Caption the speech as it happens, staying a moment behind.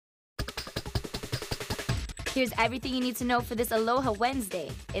Here's everything you need to know for this Aloha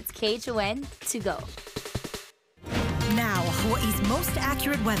Wednesday. It's KHON to go. Now, Hawaii's most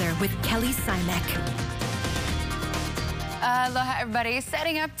accurate weather with Kelly Simek. Aloha, everybody.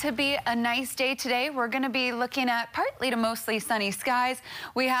 Setting up to be a nice day today. We're going to be looking at partly to mostly sunny skies.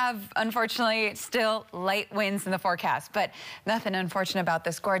 We have, unfortunately, still light winds in the forecast, but nothing unfortunate about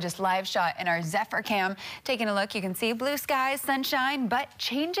this gorgeous live shot in our Zephyr cam. Taking a look, you can see blue skies, sunshine, but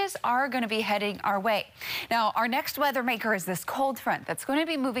changes are going to be heading our way. Now, our next weather maker is this cold front that's going to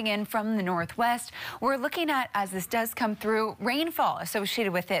be moving in from the northwest. We're looking at, as this does come through, rainfall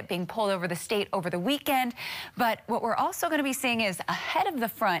associated with it being pulled over the state over the weekend. But what we're also going to be seeing is ahead of the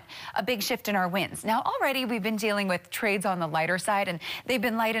front a big shift in our winds. Now already we've been dealing with trades on the lighter side, and they've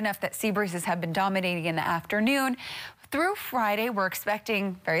been light enough that sea breezes have been dominating in the afternoon. Through Friday, we're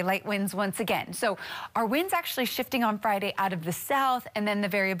expecting very light winds once again. So our winds actually shifting on Friday out of the south, and then the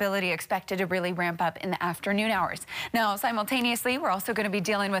variability expected to really ramp up in the afternoon hours. Now, simultaneously, we're also going to be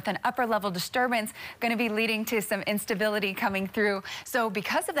dealing with an upper level disturbance, going to be leading to some instability coming through. So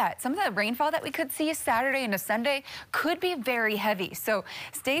because of that, some of the rainfall that we could see Saturday into Sunday could be very heavy. So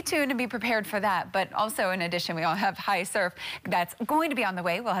stay tuned and be prepared for that. But also, in addition, we all have high surf that's going to be on the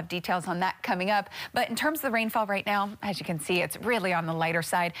way. We'll have details on that coming up. But in terms of the rainfall right now, as you can see, it's really on the lighter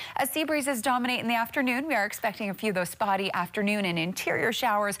side. As sea breezes dominate in the afternoon, we are expecting a few of those spotty afternoon and interior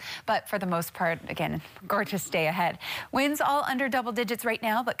showers, but for the most part, again, gorgeous day ahead. Winds all under double digits right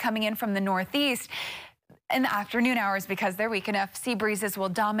now, but coming in from the northeast in the afternoon hours because they're weak enough. Sea breezes will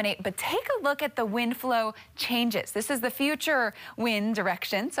dominate, but take a look at the wind flow changes. This is the future wind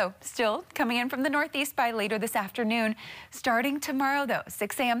direction, so still coming in from the northeast by later this afternoon. Starting tomorrow, though,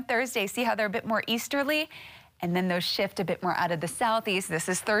 6 a.m. Thursday, see how they're a bit more easterly? And then those shift a bit more out of the southeast. This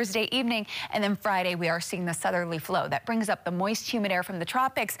is Thursday evening. And then Friday, we are seeing the southerly flow. That brings up the moist, humid air from the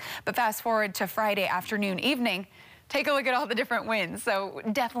tropics. But fast forward to Friday afternoon, evening, take a look at all the different winds. So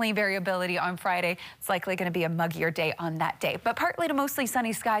definitely variability on Friday. It's likely going to be a muggier day on that day. But partly to mostly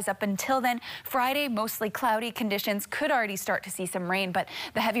sunny skies up until then. Friday, mostly cloudy conditions. Could already start to see some rain, but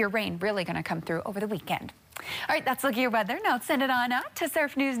the heavier rain really going to come through over the weekend. All right, that's a look at your weather. Now let's send it on out to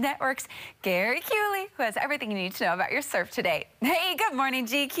Surf News Network's Gary Cooley, who has everything you need to know about your surf today. Hey, good morning,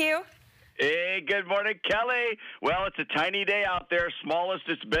 GQ. Hey, good morning, Kelly. Well, it's a tiny day out there, smallest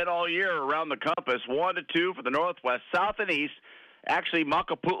it's been all year around the compass. 1 to 2 for the northwest, south, and east. Actually,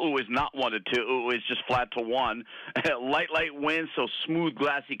 Makapu'u is not 1 to 2. It's just flat to 1. Light winds, so smooth,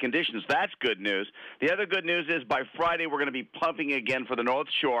 glassy conditions. That's good news. The other good news is by Friday, we're going to be pumping again for the North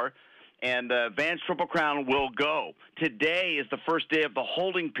Shore, and Vans Triple Crown will go. Today is the first day of the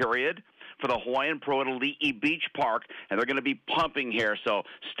holding period for the Hawaiian Pro at Ali'i Beach Park, and they're going to be pumping here, so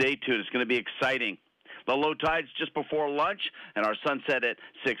stay tuned. It's going to be exciting. The low tide's just before lunch, and our sunset at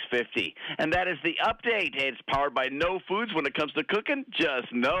 6:50. And that is the update. It's powered by No Foods. When it comes to cooking,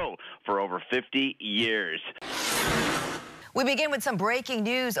 just know for over 50 years. We begin with some breaking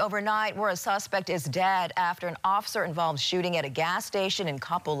news overnight where a suspect is dead after an officer-involved shooting at a gas station in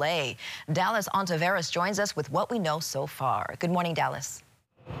Kapolei. Dallas Ontiveros joins us with what we know so far. Good morning, Dallas.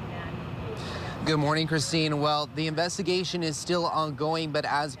 Good morning, Christine. Well, the investigation is still ongoing, but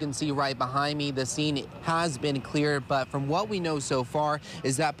as you can see right behind me, the scene has been cleared. But from what we know so far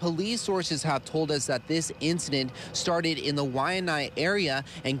is that police sources have told us that this incident started in the Waianae area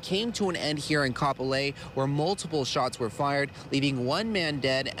and came to an end here in Kapolei, where multiple shots were fired, leaving one man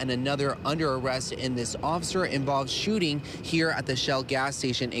dead and another under arrest in this officer-involved shooting here at the Shell gas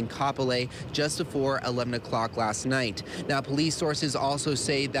station in Kapolei just before 11 o'clock last night. Now, police sources also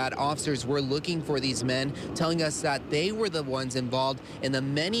say that officers were looking for these men, telling us that they were the ones involved in the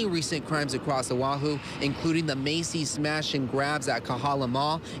many recent crimes across Oahu, including the Macy's smash and grabs at Kahala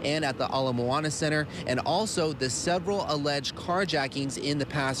Mall and at the Ala Moana Center, and also the several alleged carjackings in the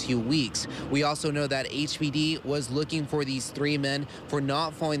past few weeks. We also know that HPD was looking for these 3 men for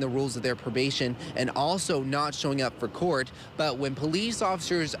not following the rules of their probation and also not showing up for court. But when police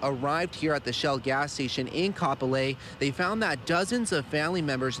officers arrived here at the Shell gas station in Kapolei, they found that dozens of family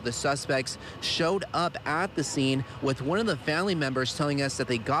members of the suspects showed up at the scene, with one of the family members telling us that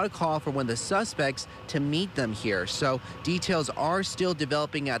they got a call from one of the suspects to meet them here. So details are still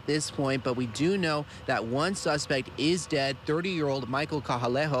developing at this point, but we do know that one suspect is dead, 30-year-old Michael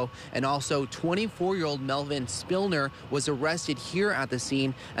Kahaleho, and also 24-year-old Melvin Spillner was arrested here at the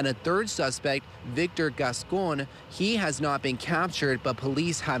scene, and a third suspect, Victor Gascon, he has not been captured, but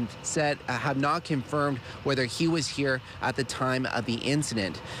police have not confirmed whether he was here at the time of the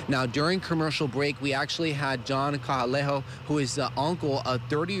incident. Now, during criminal commercial break, we actually had John Kahaleho, who is the uncle of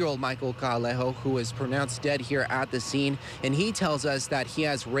 30-year-old Michael Kahaleho, who was pronounced dead here at the scene. And he tells us that he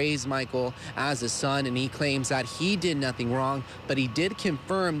has raised Michael as a son, and he claims that he did nothing wrong, but he did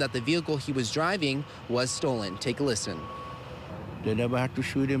confirm that the vehicle he was driving was stolen. Take a listen. They never had to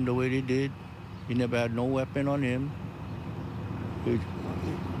shoot him the way they did. He never had no weapon on him.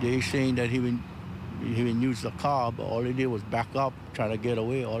 They saying that he didn't use the car, but all they did was back up, try to get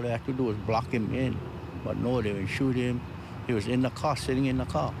away. All they had to do was block him in. But no, they didn't shoot him. He was in the car, sitting in the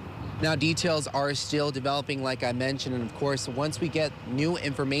car. Now, details are still developing, like I mentioned, and of course, once we get new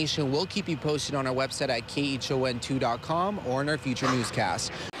information, we'll keep you posted on our website at KHON2.com or in our future newscasts.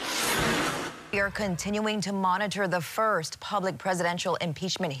 We are continuing to monitor the first public presidential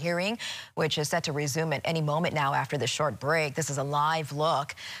impeachment hearing, which is set to resume at any moment now after the short break. This is a live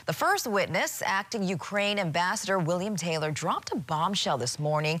look. The first witness, acting Ukraine Ambassador William Taylor, dropped a bombshell this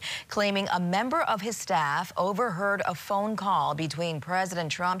morning, claiming a member of his staff overheard a phone call between President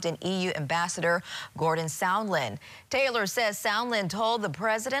Trump and EU Ambassador Gordon Sondland. Taylor says Sondland told the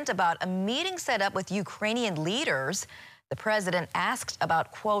president about a meeting set up with Ukrainian leaders. The president asked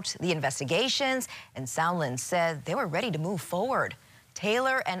about, quote, the investigations, and Sondland said they were ready to move forward.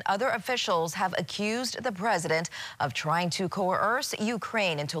 Taylor and other officials have accused the president of trying to coerce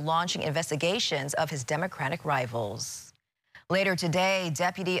Ukraine into launching investigations of his Democratic rivals. Later today,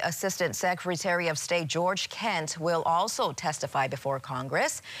 Deputy Assistant Secretary of State George Kent will also testify before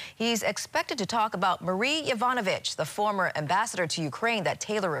Congress. He's expected to talk about Marie Yovanovitch, the former ambassador to Ukraine that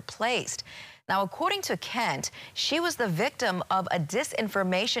Taylor replaced. Now, according to Kent, she was the victim of a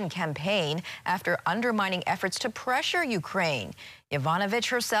disinformation campaign after undermining efforts to pressure Ukraine. Yovanovitch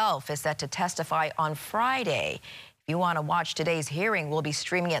herself is set to testify on Friday. If you want to watch today's hearing, we'll be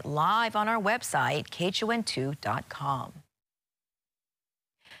streaming it live on our website, KHON2.com.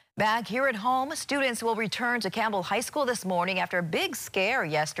 Back here at home, students will return to Campbell High School this morning after a big scare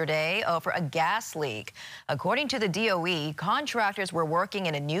yesterday over a gas leak. According to the DOE, contractors were working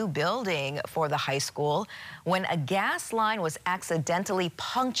in a new building for the high school when a gas line was accidentally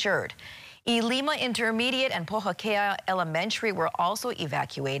punctured. Ilima Intermediate and Pohakea Elementary were also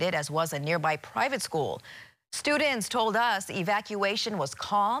evacuated, as was a nearby private school. Students told us the evacuation was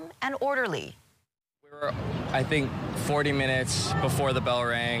calm and orderly. I think 40 minutes before the bell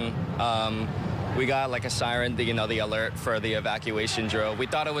rang, we got like a siren, the alert for the evacuation drill. We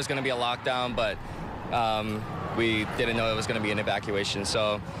thought it was going to be a lockdown, but we didn't know it was going to be an evacuation.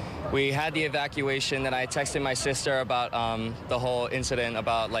 So we had the evacuation, and I texted my sister about the whole incident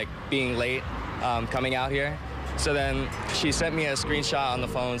about like being late coming out here. So then she sent me a screenshot on the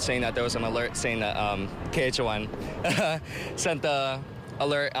phone saying that there was an alert saying that KHON sent the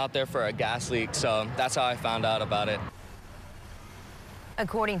alert out there for a gas leak, so that's how I found out about it.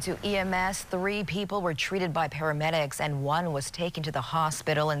 According to EMS, 3 people were treated by paramedics and 1 was taken to the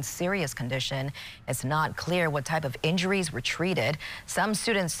hospital in serious condition. It's not clear what type of injuries were treated. Some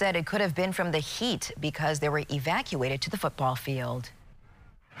students said it could have been from the heat because they were evacuated to the football field.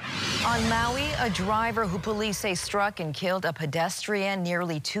 On Maui, a driver who police say struck and killed a pedestrian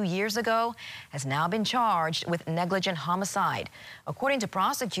nearly 2 years ago has now been charged with negligent homicide. According to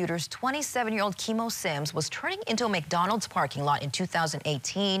prosecutors, 27-year-old Kimo Sims was turning into a McDonald's parking lot in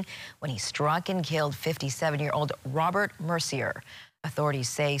 2018 when he struck and killed 57-year-old Robert Mercier. Authorities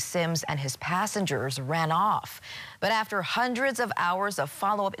say Sims and his passengers ran off. But after hundreds of hours of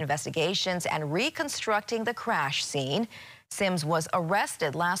follow-up investigations and reconstructing the crash scene, Sims was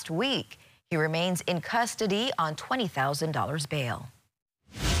arrested last week. He remains in custody on $20,000 bail.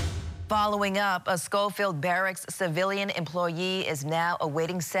 Following up, a Schofield Barracks civilian employee is now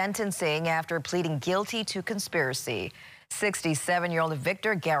awaiting sentencing after pleading guilty to conspiracy. 67-year-old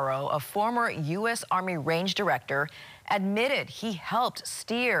Victor Garrow, a former U.S. Army Range Director, admitted he helped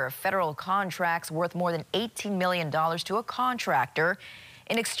steer federal contracts worth more than $18 million to a contractor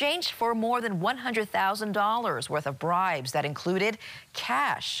in exchange for more than $100,000 worth of bribes that included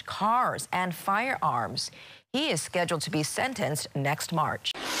cash, cars, and firearms. He is scheduled to be sentenced next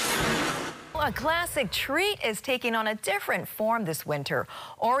March. A classic treat is taking on a different form this winter.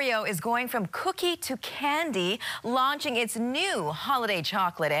 Oreo is going from cookie to candy, launching its new holiday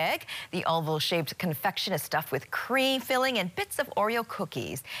chocolate egg. The oval-shaped confection is stuffed with cream filling and bits of Oreo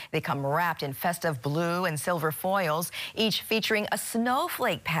cookies. They come wrapped in festive blue and silver foils, each featuring a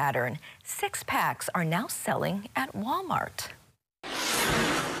snowflake pattern. 6-packs are now selling at Walmart.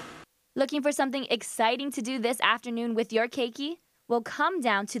 Looking for something exciting to do this afternoon with your keiki? Well, come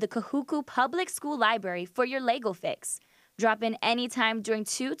down to the Kahuku Public School Library for your Lego fix. Drop in anytime during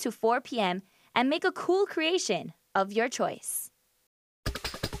 2 to 4 p.m. and make a cool creation of your choice.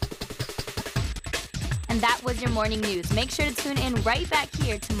 And that was your morning news. Make sure to tune in right back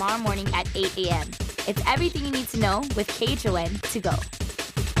here tomorrow morning at 8 a.m. It's everything you need to know with KHON to go.